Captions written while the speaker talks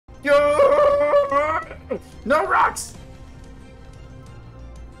No rocks!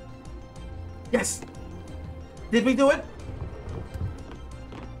 Yes! Did we do it?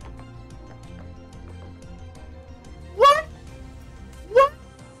 What? What?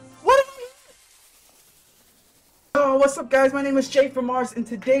 What did we... Oh, what's up guys? My name is Jay from Mars, and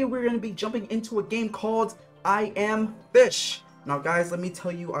today we're going to be jumping into a game called I Am Fish. Now guys, let me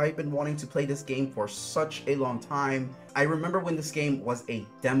tell you, I've been wanting to play this game for such a long time. I remember when this game was a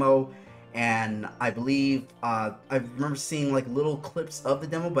demo, and I believe, I remember seeing like little clips of the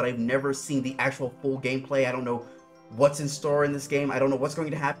demo, but I've never seen the actual full gameplay. I don't know what's in store in this game. I don't know what's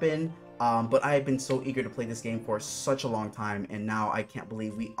going to happen, but I have been so eager to play this game for such a long time, and now I can't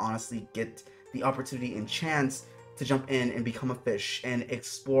believe we honestly get the opportunity and chance to jump in and become a fish and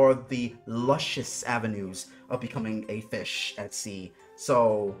explore the luscious avenues of becoming a fish at sea.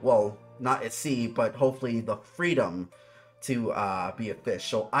 So, well, not at sea, but hopefully the freedom to be a fish.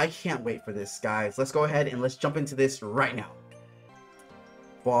 So I can't wait for this, guys. Let's go ahead and let's jump into this right now.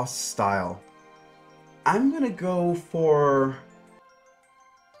 Boss style. I'm gonna go for...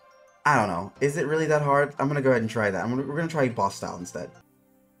 I don't know. Is it really that hard? I'm gonna go ahead and try that. We're gonna try boss style instead.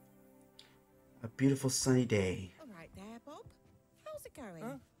 A beautiful sunny day. All right there, Bob. How's it going?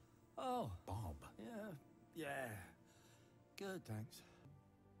 Huh? Oh, Bob. Yeah. Good, thanks.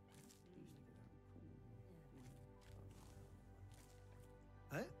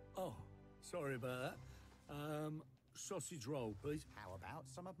 Hey? Oh, sorry about that. Sausage roll, please. How about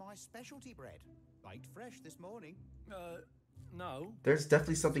some of my specialty bread? Baked fresh this morning. No. There's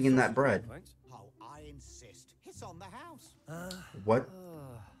definitely something in that bread. Thanks. Oh, I insist. It's on the house. What?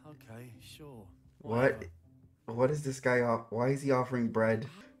 Okay, sure. What? What is this guy off? Why is he offering bread?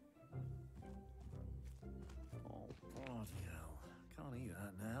 Oh, bloody hell. Can't eat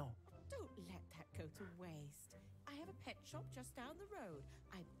that now. Don't let that go to waste. I have a pet shop just down the road.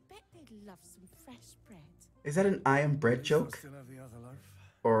 I bet they'd love some fresh bread. Is that an I am bread joke? Still have the other loaf.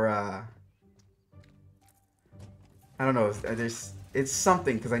 Or, I don't know. It's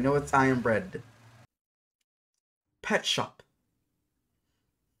something, because I know it's I am bread. Pet shop.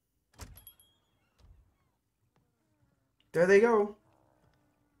 There they go.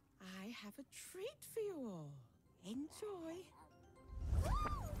 I have a treat for you all. Enjoy.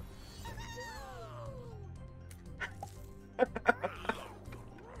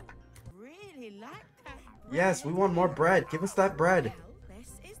 Really like that bread? Yes, we want more bread. Give us that bread. Well,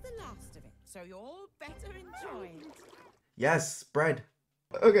 this is the last of it, so you all better enjoy it. Yes, bread.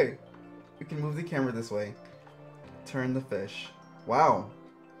 Okay, we can move the camera this way. Turn the fish. Wow.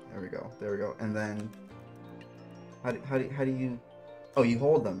 There we go. There we go. And then, how do you? Oh, you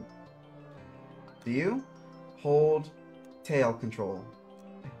hold them. Do you? Hold tail control.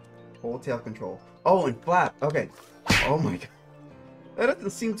 Hold tail control. Oh, and flap. Okay. Oh my god. That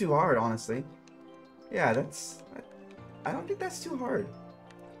doesn't seem too hard, honestly. Yeah, I don't think that's too hard.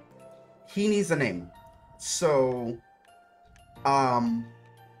 He needs a name. So,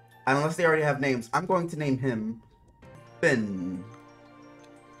 unless they already have names, I'm going to name him Finn.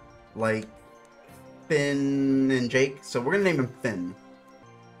 Like, Finn and Jake. So we're gonna name him Finn.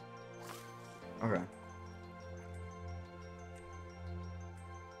 Okay.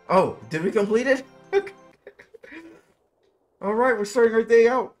 Oh, did we complete it? Alright, we're starting our day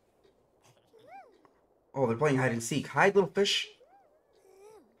out. Oh, they're playing hide and seek. Hide, little fish.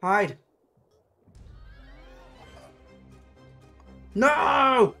 Hide.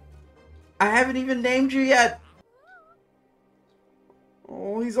 No! I haven't even named you yet.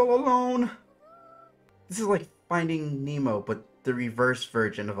 Oh, he's all alone. This is like Finding Nemo, but the reverse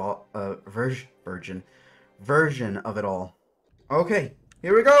version of all, version of it all. Okay,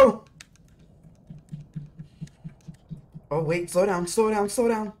 here we go. Oh wait, slow down, slow down, slow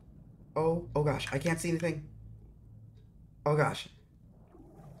down. Oh gosh, I can't see anything. Oh gosh.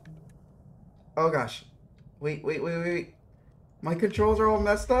 Oh gosh. Wait. My controls are all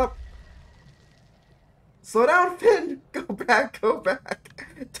messed up. Slow down, Finn. Go back.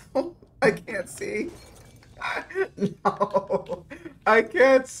 Don't. I can't see. No, I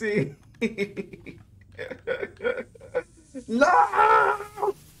can't see.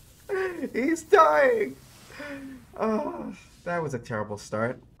 No! He's dying. Oh, that was a terrible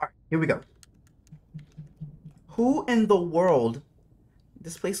start. Alright, here we go. Who in the world...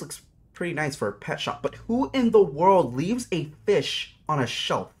 This place looks pretty nice for a pet shop, but who in the world leaves a fish on a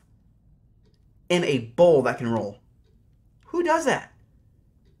shelf in a bowl that can roll? Who does that?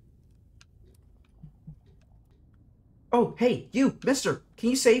 Oh, hey, you, mister, can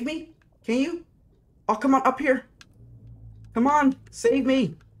you save me? Can you? Oh, come on, up here. Come on, save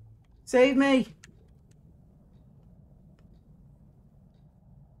me. Save me.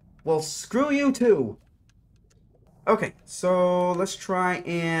 Well, screw you too. Okay, so let's try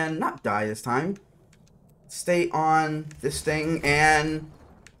and not die this time. Stay on this thing and...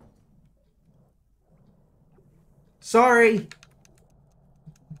 Sorry!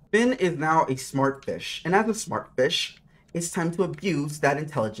 Finn is now a smart fish, and as a smart fish, it's time to abuse that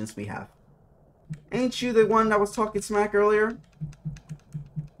intelligence we have. Ain't you the one that was talking smack earlier?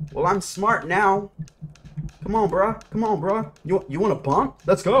 Well, I'm smart now. Come on, bruh. Come on, bruh. You want a bump?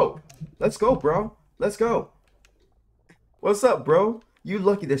 Let's go. Let's go, bro. Let's go. What's up, bro? You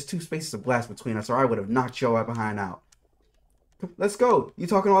lucky there's 2 spaces of glass between us, or I would have knocked your behind out. Let's go. You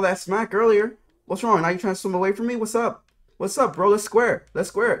talking all that smack earlier. What's wrong? Now you trying to swim away from me? What's up? What's up, bro? Let's square. Let's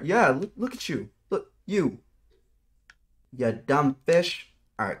square. Yeah, look at you. Look, you. You dumb fish.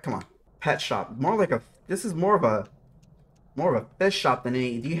 Alright, come on. Pet shop. More like a... This is more of a fish shop than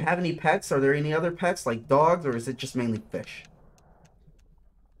any... Do you have any pets? Are there any other pets, like dogs, or is it just mainly fish?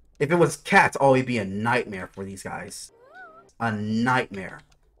 If it was cats, oh, it'd be a nightmare for these guys. A nightmare.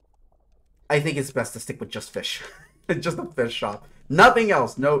 I think it's best to stick with just fish. Just a fish shop. Nothing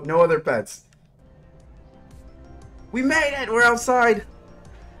else. No other pets. We made it! We're outside!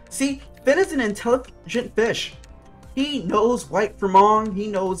 See, Finn is an intelligent fish. He knows right from wrong. He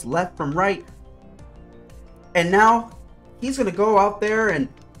knows left from right. And now, he's gonna go out there and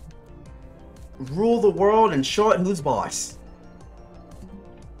rule the world and show it who's boss.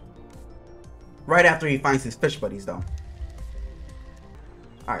 Right after he finds his fish buddies, though.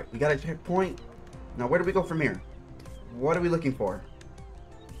 Alright, we got a checkpoint. Now, where do we go from here? What are we looking for?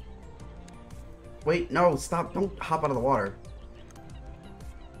 Wait, no, stop. Don't hop out of the water.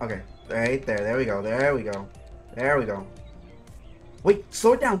 Okay, right there. There we go. There we go. There we go. Wait,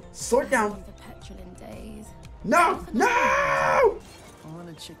 slow it down. Slow it down. The petulant days. No! No!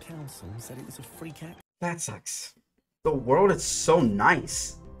 Furniture Council said it was a freak act. That sucks. The world is so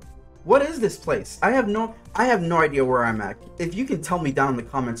nice. What is this place? I have no idea where I'm at. If you can tell me down in the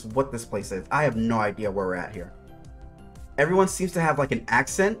comments what this place is, I have no idea where we're at here. Everyone seems to have like an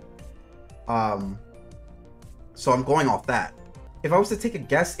accent. So I'm going off that. If I was to take a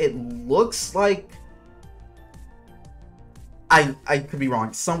guess, it looks like I could be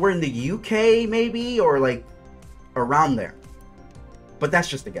wrong. Somewhere in the UK maybe, or like around there. But that's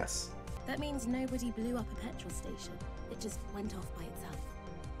just a guess. That means nobody blew up a petrol station. It just went off by itself.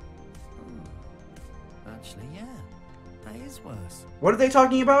 Actually, yeah. That is worse. What are they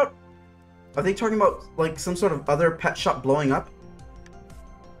talking about? Are they talking about like some sort of other pet shop blowing up?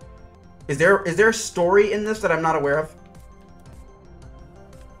 Is there a story in this that I'm not aware of?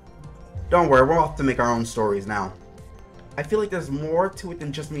 Don't worry, we'll have to make our own stories now. I feel like there's more to it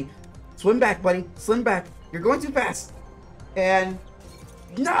than just me. Swim back, buddy. Swim back. You're going too fast. And...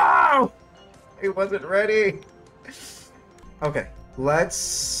 No! I wasn't ready. Okay,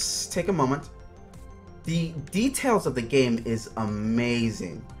 let's take a moment. The details of the game is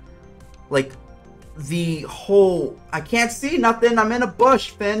amazing. Like, the whole... I can't see nothing. I'm in a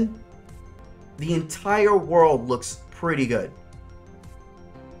bush, Finn. The entire world looks pretty good.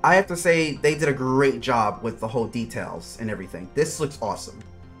 I have to say, they did a great job with the whole details and everything. This looks awesome.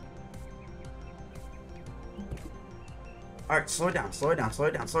 Alright, slow it down, slow it down, slow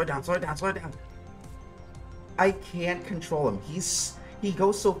it down, slow it down, slow it down, slow it down. I can't control him. He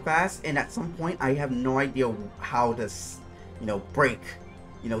goes so fast, and at some point, I have no idea how to, brake,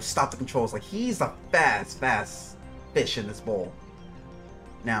 stop the controls. Like, he's a fast fish in this bowl.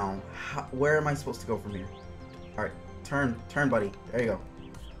 Now, where am I supposed to go from here? Alright, turn, buddy. There you go.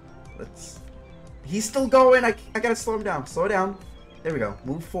 He's still going. I gotta slow him down. Slow down. There we go.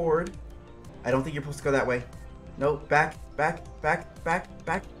 Move forward. I don't think you're supposed to go that way. No, back.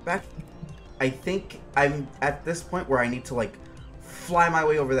 I think I'm at this point where I need to, like, fly my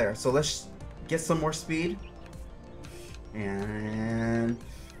way over there. So let's get some more speed. And...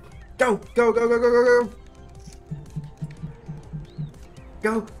 Go! Go!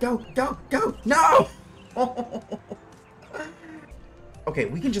 No! Okay,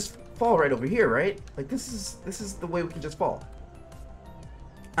 we can just fall right over here, right? Like, this is the way we can just fall.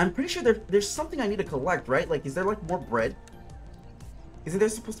 I'm pretty sure there's something I need to collect, right? Like, is there, like, more bread? Isn't there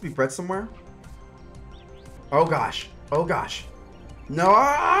supposed to be bread somewhere? Oh, gosh. Oh, gosh.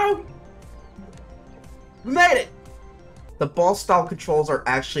 No! We made it! The ball-style controls are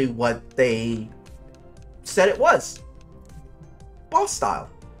actually what they said it was. Ball-style.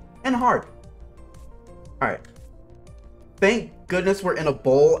 And hard. Alright. Thank goodness we're in a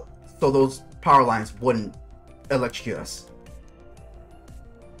bowl, so those power lines wouldn't electrocute us.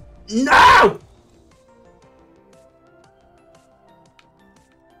 No!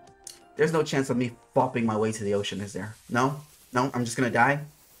 There's no chance of me flopping my way to the ocean, is there? No? No? I'm just gonna die?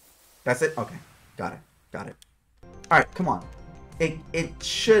 That's it? Okay. Got it. Alright, come on. It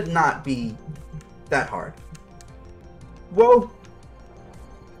should not be that hard. Whoa!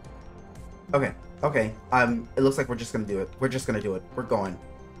 Okay, okay. It looks like we're just gonna do it. We're just gonna do it. We're going.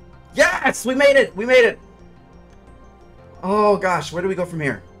 Yes! We made it! We made it! Oh gosh, where do we go from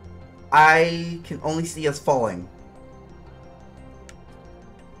here? I can only see us falling.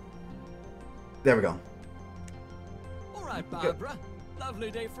 There we go. Alright, Barbara.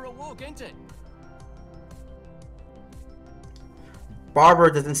 Lovely day for a walk, ain't it?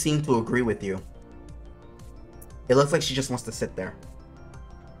 Barbara doesn't seem to agree with you. It looks like she just wants to sit there.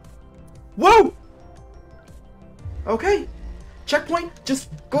 Whoa! Okay. Checkpoint. Just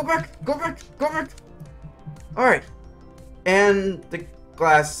go back. Go back. Go back. Alright. And the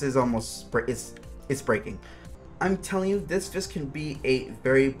glass is almost... it's breaking. I'm telling you, this fish can be a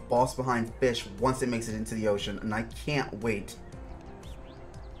very boss behind fish once it makes it into the ocean. And I can't wait.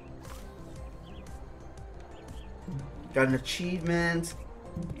 Got an achievement.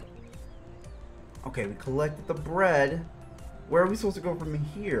 Okay, we collected the bread. Where are we supposed to go from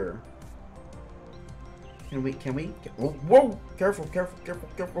here? Can we? Oh, whoa! Careful, careful, careful,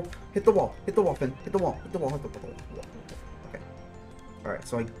 careful. Hit the wall, Finn. Hit the wall, hit the wall, hit the wall. Okay. Alright,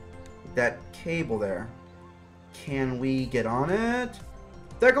 so that cable there. Can we get on it?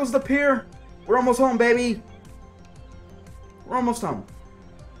 There goes the pier! We're almost home, baby! We're almost home.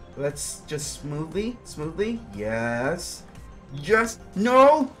 Let's just smoothly, yes. Yes,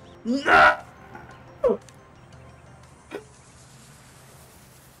 no! No!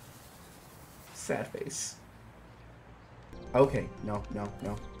 Sad face. Okay, no.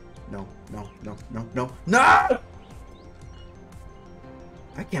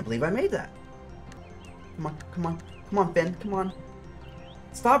 I can't believe I made that. Come on, Finn, come on.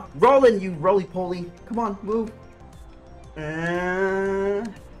 Stop rolling, you roly-poly. Come on, move.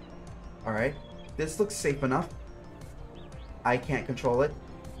 Alright, this looks safe enough. I can't control it.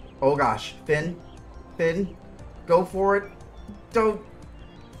 Oh gosh, Finn, go for it. Don't.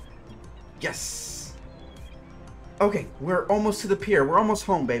 Yes. Okay, we're almost to the pier. We're almost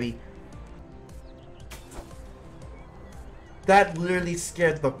home, baby. That literally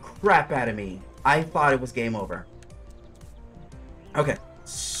scared the crap out of me. I thought it was game over. Okay,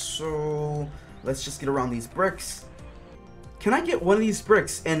 so let's just get around these bricks. Can I get one of these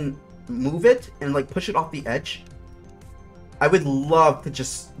bricks and move it and like push it off the edge? I would love to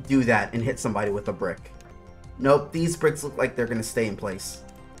just do that and hit somebody with a brick. Nope, these bricks look like they're gonna stay in place.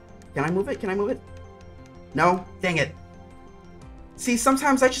 Can I move it? Can I move it? No? Dang it. See,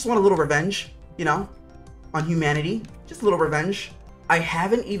 sometimes I just want a little revenge, you know, on humanity. Just a little revenge. I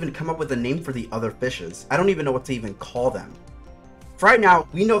haven't even come up with a name for the other fishes. I don't even know what to even call them. For right now,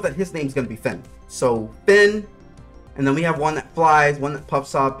 we know that his name's gonna be Finn. So, Finn, and then we have one that flies, one that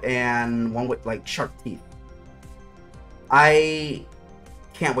puffs up, and one with, like, sharp teeth. I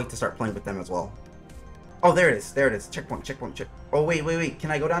can't wait to start playing with them as well. Oh, there it is. There it is. Checkpoint, checkpoint, check. Oh, wait.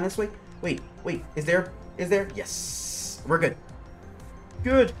 Can I go down this way? Wait. Is there? Yes. We're good.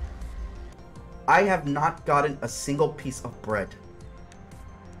 Good. I have not gotten a single piece of bread.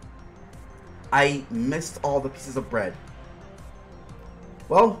 I missed all the pieces of bread.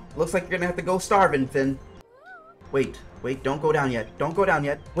 Well, looks like you're gonna have to go starving, Finn. Wait, don't go down yet. Don't go down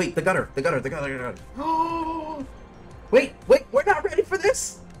yet. Wait, the gutter. Oh! Wait, we're not ready for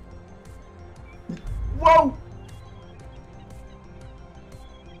this? Whoa!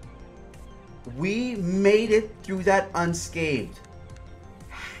 We made it through that unscathed.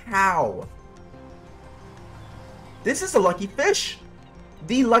 How? This is a lucky fish.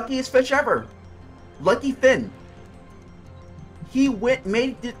 The luckiest fish ever. Lucky Finn. He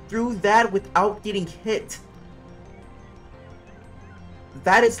made it through that without getting hit.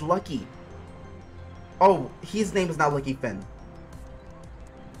 That is lucky. Oh, his name is not Lucky Finn.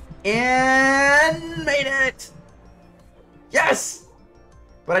 And made it! Yes!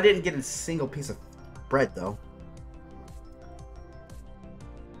 But I didn't get a single piece of bread, though.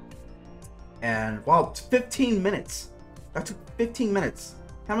 And, wow, it's 15 minutes. That took 15 minutes.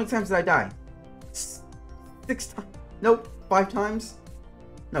 How many times did I die? 6 times? Nope. 5 times?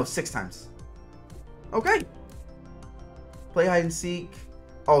 No, 6 times. Okay. Play hide and seek.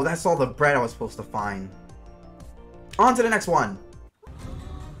 Oh, that's all the bread I was supposed to find. On to the next one.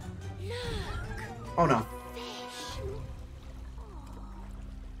 Look. Oh no. Fish.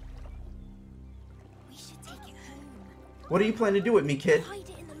 We should take it home. What are you planning to do with me, kid? Hide it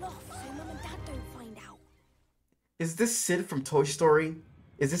in the loft so Mum and Dad don't find out. Is this Sid from Toy Story?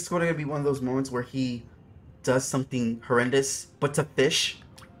 Is this going to be one of those moments where he does something horrendous, but to fish?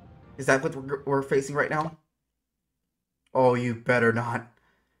 Is that what we're facing right now? Oh, you better not.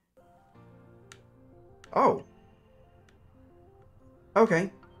 Oh.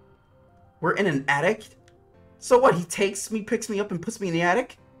 Okay. We're in an attic? So what, he picks me up and puts me in the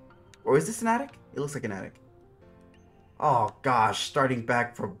attic? Or is this an attic? It looks like an attic. Oh gosh, starting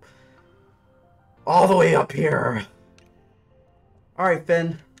back from all the way up here. Alright,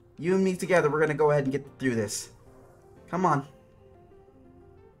 Finn. You and me together, we're gonna go ahead and get through this. Come on.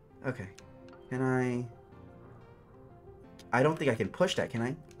 Okay. Can I don't think I can push that, can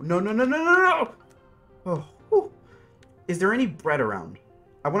I? No, no, no, no, no, no! Oh, whew. Is there any bread around?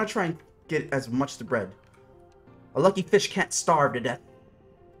 I want to try and get as much the bread. A lucky fish can't starve to death.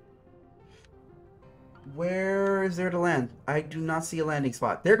 Where is there to land? I do not see a landing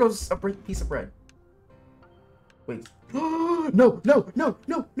spot. There goes a piece of bread. Wait. No, no, no, no,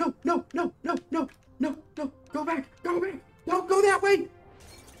 no, no, no, no, no, no, no, no. Go back. Go back. Don't go that way.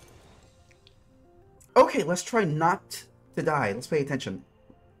 Okay, let's try not to die. Let's pay attention.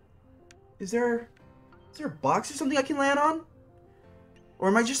 Is there a box or something I can land on? Or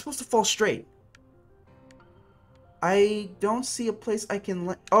am I just supposed to fall straight? I don't see a place I can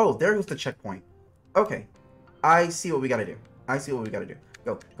land. Oh, there goes the checkpoint. Okay. I see what we gotta do. I see what we gotta do.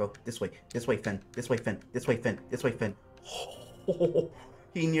 Go, go. This way. This way, Finn. This way, Finn. This way, Finn. This way, Finn. Oh,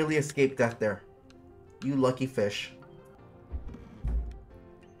 he nearly escaped death there. You lucky fish.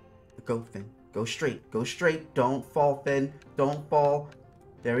 Go, Finn. Go straight. Go straight. Don't fall, Finn. Don't fall.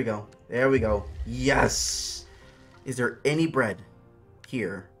 There we go. There we go. Yes! Is there any bread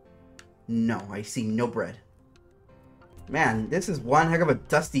here? No, I see no bread. Man, this is one heck of a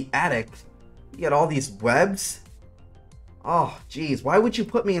dusty attic. You got all these webs. Oh, jeez. Why would you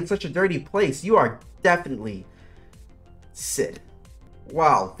put me in such a dirty place? You are definitely Sid.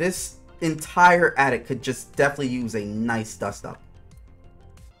 Wow, this entire attic could just definitely use a nice dust up.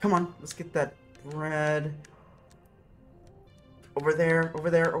 Come on, let's get that bread. Over there, over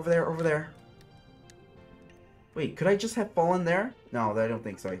there, over there, over there. Wait, could I just have fallen there? No, I don't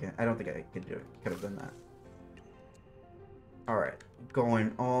think so. I don't think I could do it. Could have done that. Alright,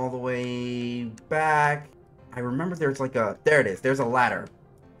 going all the way back. I remember there's like a... There it is. There's a ladder.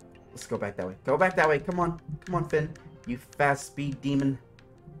 Let's go back that way. Go back that way. Come on. Come on, Finn. You fast speed demon.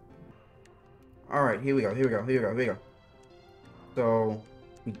 Alright, here we go. Here we go. Here we go. Here we go. So,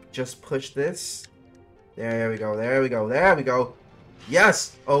 we just push this. There we go. There we go. There we go.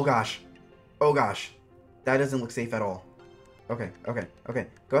 Yes! Oh, gosh. Oh, gosh. That doesn't look safe at all. Okay. Okay. Okay.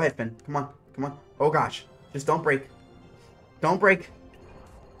 Go ahead, Finn. Come on. Come on. Oh, gosh. Just don't break. Don't break.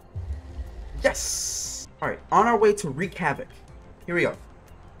 Yes! Alright. On our way to wreak havoc. Here we go.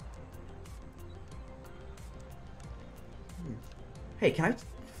 Hey, can I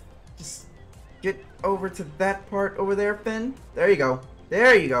just get over to that part over there, Finn? There you go.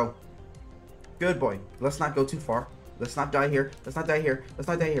 There you go. Good boy. Let's not go too far. Let's not die here. Let's not die here. Let's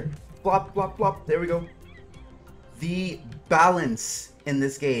not die here. Flop, flop, flop. There we go. The balance in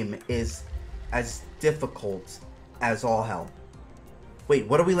this game is as difficult as all hell. Wait,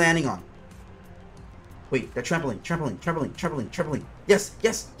 what are we landing on? Wait, they're trampoline, trampoline, trampoline, trampoline, trampoline. Yes,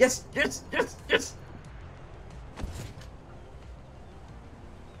 yes, yes, yes, yes, yes.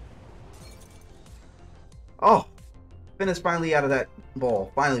 Oh, Finn is finally out of that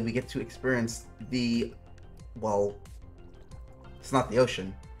bowl. Finally, we get to experience the, well, it's not the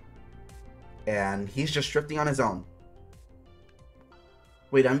ocean. And he's just drifting on his own.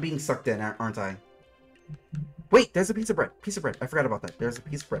 Wait, I'm being sucked in, aren't I? Wait, there's a piece of bread. Piece of bread. I forgot about that. There's a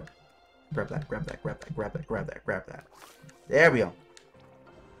piece of bread. Grab that, grab that, grab that, grab that, grab that, grab that. There we go.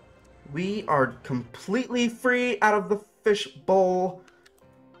 We are completely free out of the fish bowl.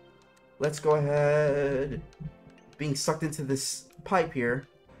 Let's go ahead. Being sucked into this pipe here.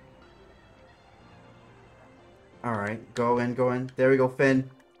 Alright, go in, go in. There we go, Finn.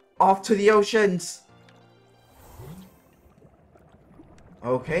 Off to the oceans.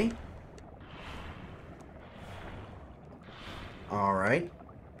 Okay. Alright.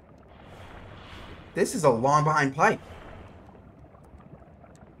 This is a long behind pipe.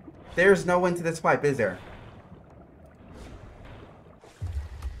 There's no end to this pipe, is there?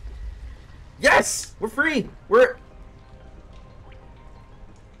 Yes! We're free! We're...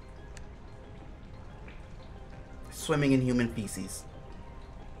 swimming in human feces.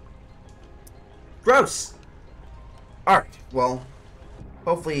 Gross! Alright, well,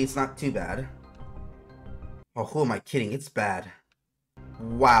 hopefully it's not too bad. Oh, who am I kidding? It's bad.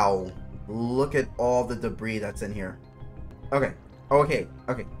 Wow. Look at all the debris that's in here. Okay. Okay.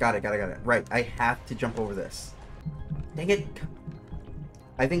 Okay. Got it. Got it. Got it. Right. I have to jump over this. Dang it.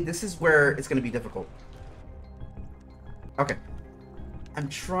 I think this is where it's going to be difficult. Okay. I'm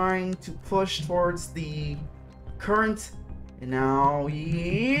trying to push towards the current. And now...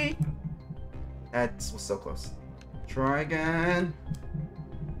 That was so close. Try again.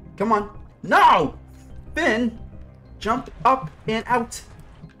 Come on. No! Finn! Jump up and out.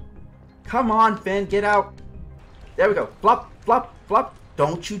 Come on, Finn. Get out. There we go. Flop, flop, flop.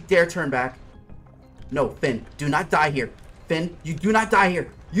 Don't you dare turn back. No, Finn. Do not die here. Finn, you do not die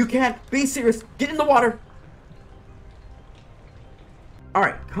here. You can't. Be serious. Get in the water.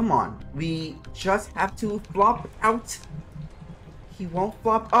 Alright, come on. We just have to flop out. He won't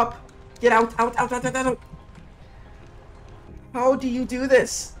flop up. Get out, out, out, out, out, out. How do you do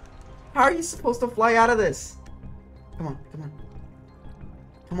this? How are you supposed to fly out of this? Come on, come on.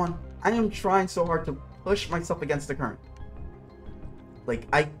 Come on. I am trying so hard to push myself against the current. Like,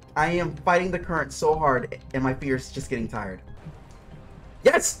 I am fighting the current so hard, and my fear is just getting tired.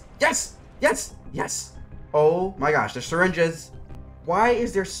 Yes! Yes! Yes! Yes! Oh my gosh, the syringes. Why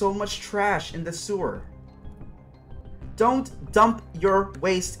is there so much trash in the sewer? Don't dump your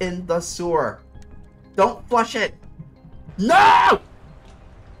waste in the sewer. Don't flush it. No!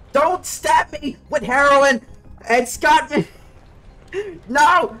 Don't stab me with heroin and Scott me.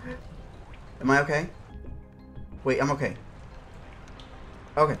 No! Am I okay? Wait, I'm okay.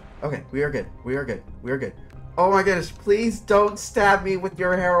 Okay, okay, we are good. We are good. We are good. Oh my goodness, please don't stab me with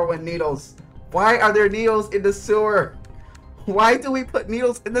your heroin needles. Why are there needles in the sewer? Why do we put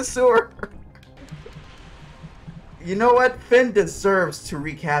needles in the sewer? You know what? Finn deserves to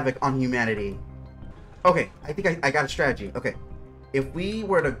wreak havoc on humanity. Okay, I think I got a strategy. Okay, if we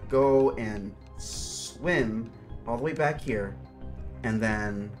were to go and swim all the way back here, and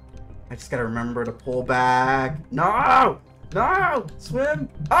then I just gotta remember to pull back. No! No! Swim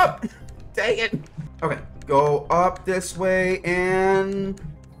up! Dang it! Okay, go up this way and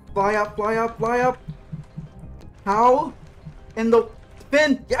fly up, fly up, fly up. How? In the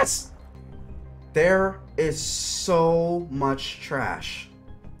Finn, yes! There is so much trash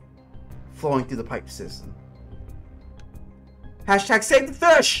flowing through the pipe system. Hashtag save the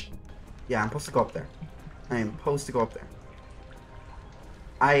fish! Yeah, I'm supposed to go up there. I am supposed to go up there.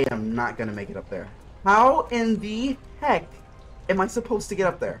 I am not gonna make it up there. How in the heck am I supposed to get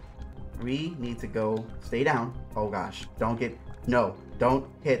up there? We need to go, stay down. Oh gosh, don't get, no, don't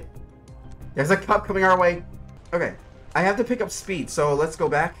hit. There's a cup coming our way. Okay, I have to pick up speed, so let's go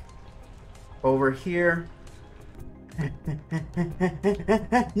back. Over here.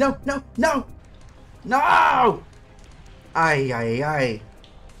 No, no, no! No! Ay, ay, ay.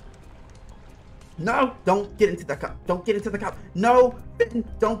 No, don't get into the cup. Don't get into the cup. No,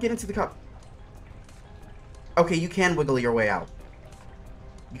 don't get into the cup. Okay, you can wiggle your way out.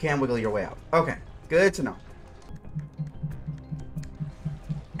 You can wiggle your way out. Okay, good to know.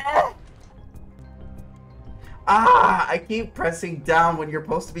 Ah, I keep pressing down when you're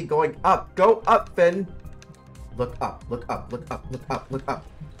supposed to be going up. Go up, Finn. Look up, look up, look up, look up, look up.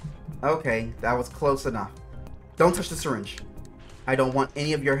 Okay, that was close enough. Don't touch the syringe. I don't want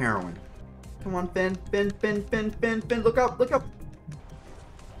any of your heroin. Come on, Finn, Finn, Finn, Finn, Finn, Finn, look up, look up.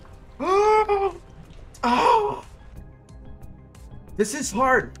 Oh! Oh! This is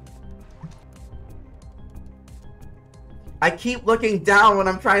hard. I keep looking down when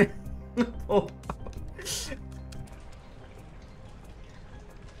I'm trying to pull up.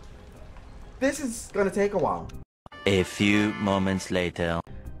 This is gonna take a while. A few moments later.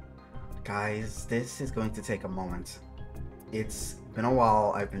 Guys, this is going to take a moment. It's been a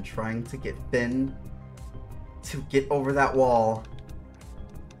while. I've been trying to get Finn to get over that wall.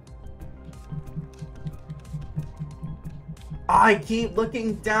 I keep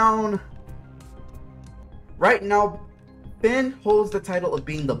looking down. Right now, Finn holds the title of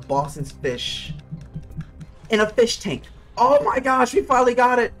being the boss's fish in a fish tank. Oh my gosh, we finally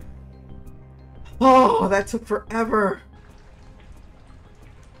got it. Oh, that took forever.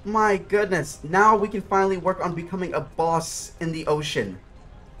 My goodness. Now we can finally work on becoming a boss in the ocean.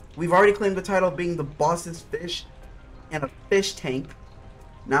 We've already claimed the title of being the boss's fish in a fish tank.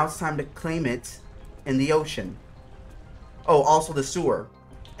 Now it's time to claim it in the ocean. Oh, also the sewer.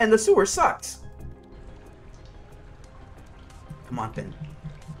 And the sewer sucks. Come on, Finn.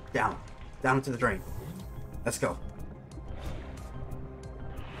 Down. Down into the drain. Let's go.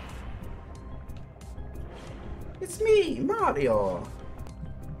 It's me, Mario.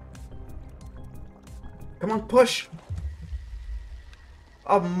 Come on, push.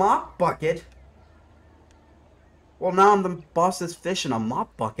 A mop bucket? Well, now I'm the boss's fish in a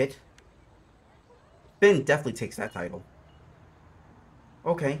mop bucket. Finn definitely takes that title.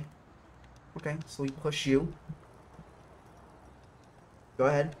 Okay. Okay, so we push you. Go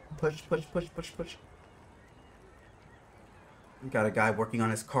ahead. Push, push, push, push, push. We got a guy working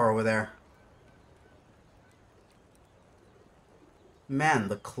on his car over there. Man,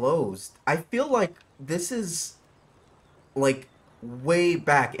 the clothes. I feel like this is like way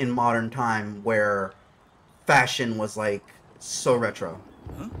back in modern time where fashion was like so retro.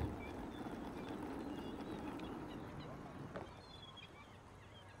 Huh?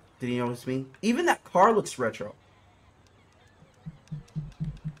 Did you notice me? Even that car looks retro.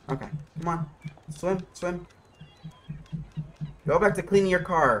 Okay, come on. Swim, swim. Go back to cleaning your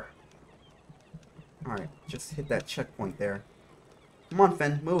car. Alright, just hit that checkpoint there. Come on,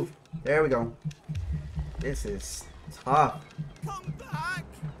 Finn, move. There we go. This is tough. Come back!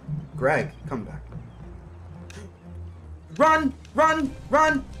 Greg, come back. Run! Run!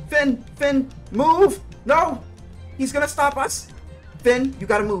 Run! Finn! Finn! Move! No! He's gonna stop us! Finn, you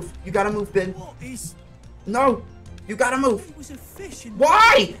gotta move. You gotta move, Finn. What is... No! You gotta move! It was a fish in...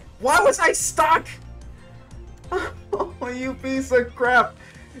 Why? Why was I stuck? Oh, you piece of crap.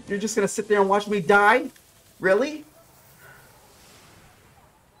 You're just gonna sit there and watch me die? Really?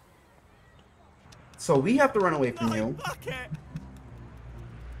 So we have to run away from My you. bucket!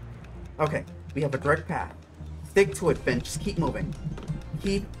 Okay, we have a direct path. Stick to it, Finn. Just keep moving.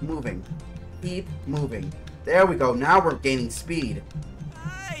 Keep moving. Keep moving. There we go. Now we're gaining speed.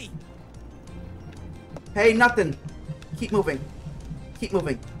 Hey! Hey, nothing. Keep moving. Keep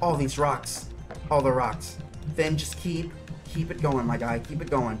moving. All these rocks. All the rocks. Finn, just keep it going, my guy. Keep it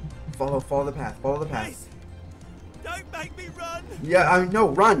going. Follow the path. Follow the path. Please! Don't make me run! Yeah, I know.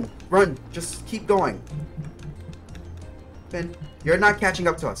 Run. Run. Just keep going. Finn, you're not catching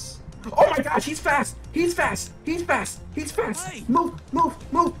up to us. Oh my gosh, he's fast. He's fast. He's fast. He's fast. Hey. Move, move,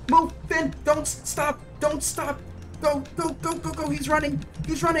 move, move. Finn, don't stop. Don't stop. Go, go, go, go, go. He's running.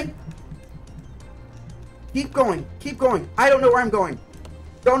 He's running. Keep going. Keep going. I don't know where I'm going.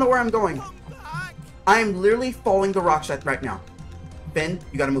 Don't know where I'm going. Come back! I'm literally following the rock shot right now. Finn,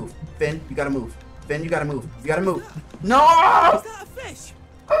 you gotta move. Finn, you gotta move. Finn, you gotta move. You gotta move. No! Is that a fish?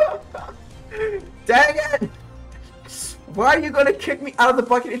 Dang it! Why are you gonna kick me out of the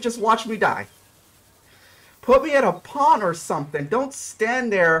bucket and just watch me die? Put me at a pond or something. Don't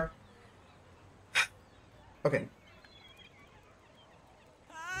stand there. Okay.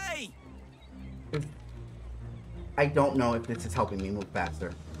 Hey! I don't know if this is helping me move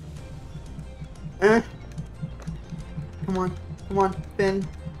faster. Come on. Come on, Finn.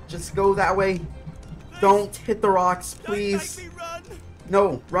 Just go that way. Don't hit the rocks, please. Don't make me run!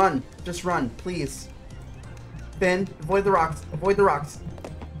 No, run. Just run, please. Finn, avoid the rocks. Avoid the rocks.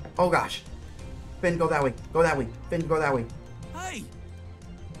 Oh gosh. Finn, go that way. Go that way. Finn, go that way. Hey!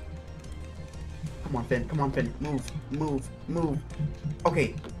 Come on, Finn. Come on, Finn. Move. Move. Move.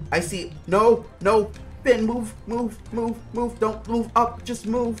 Okay. I see. No. No. Finn, move. Move. Move. Move. Don't move up. Just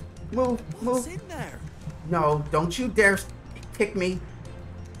move. Move. What's Move. in there? No. Don't you dare kick me.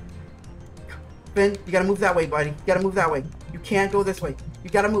 Finn, you gotta move that way, buddy. You gotta move that way. You can't go this way. You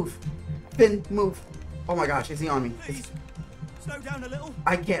gotta move. Finn, move. Oh my gosh, is he on me? Please! Slow down a little.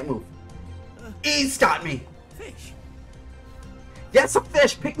 I can't move. He's got me. Fish! Yes, a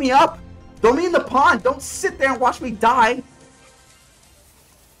fish. Pick me up. Throw me in the pond. Don't sit there and watch me die.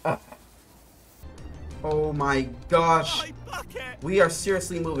 Oh my gosh. My bucket! We are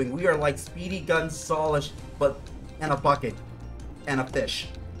seriously moving. We are like Speedy Gonzales, but and a bucket and a fish.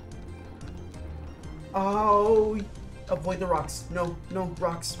 Oh, avoid the rocks. No, no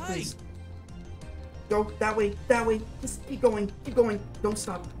rocks, please. Go that way, that way. Just keep going, keep going. Don't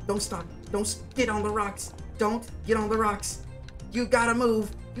stop, don't stop. Don't get on the rocks. Don't get on the rocks. You gotta move.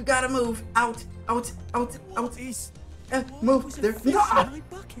 You gotta move. Out, out, out, out. What is... Move. was a There. fish No! in my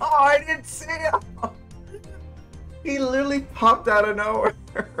bucket? Oh, I didn't see it. He literally popped out of nowhere.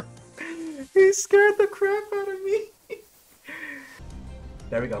 He scared the crap out of me.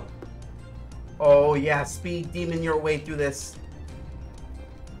 There we go. Oh yeah, speed demon your way through this.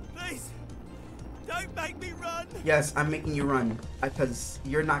 Please! Don't make me run! Yes, I'm making you run because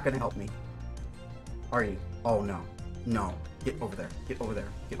you're not gonna help me. Are you? Oh no. No. Get over there. Get over there.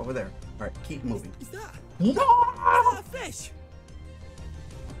 Get over there. Alright, keep moving. Is that... No! Is that a fish?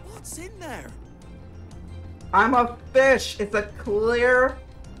 What's in there? I'm a fish. It's a clear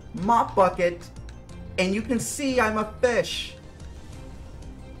mop bucket. And you can see I'm a fish.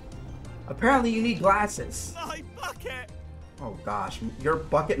 Apparently you need glasses. My bucket! Oh gosh, your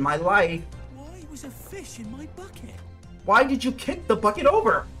bucket, my life. Why was a fish in my bucket? Why did you kick the bucket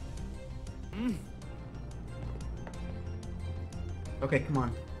over? Okay, come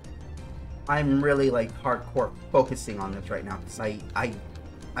on. I'm really like hardcore focusing on this right now because I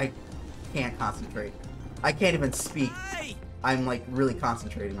can't concentrate. I can't even speak. Hey! I'm like really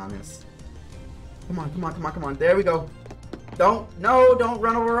concentrating on this. Come on, come on, come on, come on. There we go. Don't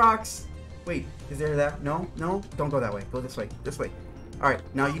run over rocks. Wait, is there that? No, no, don't go that way. Go this way, this way. All right,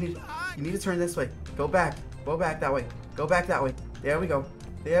 now you need to turn this way. Go back that way. Go back that way. There we go.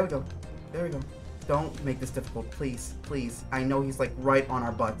 There we go. There we go. Don't make this difficult, please. Please. I know he's like right on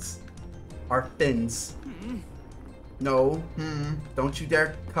our butts. Our fins. No. Don't you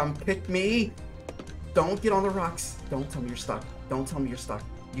dare come pick me. Don't get on the rocks. Don't tell me you're stuck. Don't tell me you're stuck.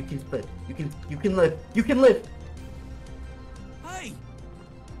 You can live. You can live. You can live. Hey!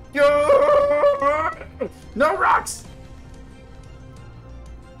 No rocks.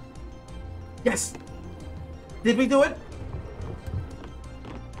 Yes. Did we do it?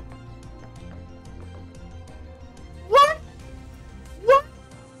 What? What?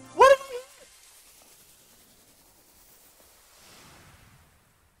 What?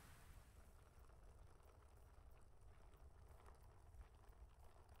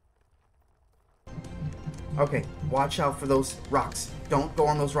 Okay, watch out for those rocks. Don't go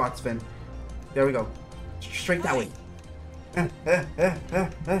on those rocks, Finn. There we go. Straight that way.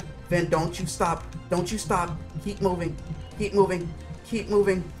 Finn, don't you stop. Don't you stop. Keep moving. Keep moving. Keep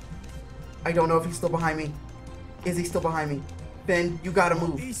moving. I don't know if he's still behind me. Is he still behind me? Finn, you gotta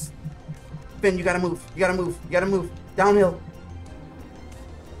move. Finn, you gotta move. You gotta move. You gotta move. Downhill.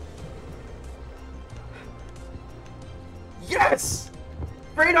 Yes!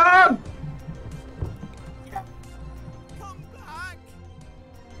 Freedom! Come back!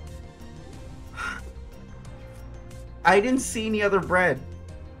 I didn't see any other bread.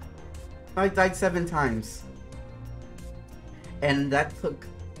 I died 7 times. And that took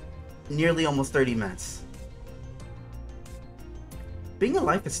nearly almost 30 minutes. Being a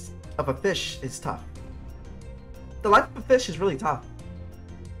life of a fish is tough. The life of a fish is really tough.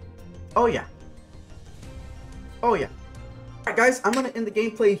 Oh yeah. Oh yeah. Alright guys, I'm going to end the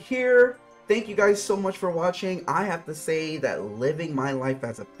gameplay here. Thank you guys so much for watching. I have to say that living my life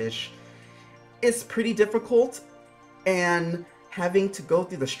as a fish is pretty difficult. And having to go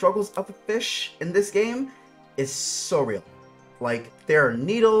through the struggles of a fish in this game is so real. Like, there are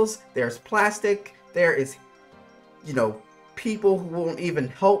needles, there's plastic, there is, you know, people who won't even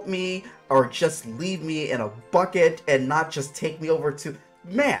help me or just leave me in a bucket and not just take me over to...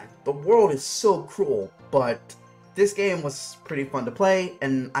 Man, the world is so cruel, but this game was pretty fun to play,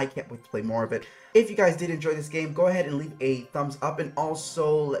 and I can't wait to play more of it. If you guys did enjoy this game, go ahead and leave a thumbs up, and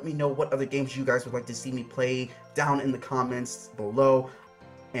also let me know what other games you guys would like to see me play down in the comments below.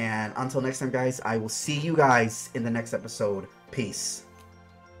 And until next time, guys, I will see you guys in the next episode. Peace.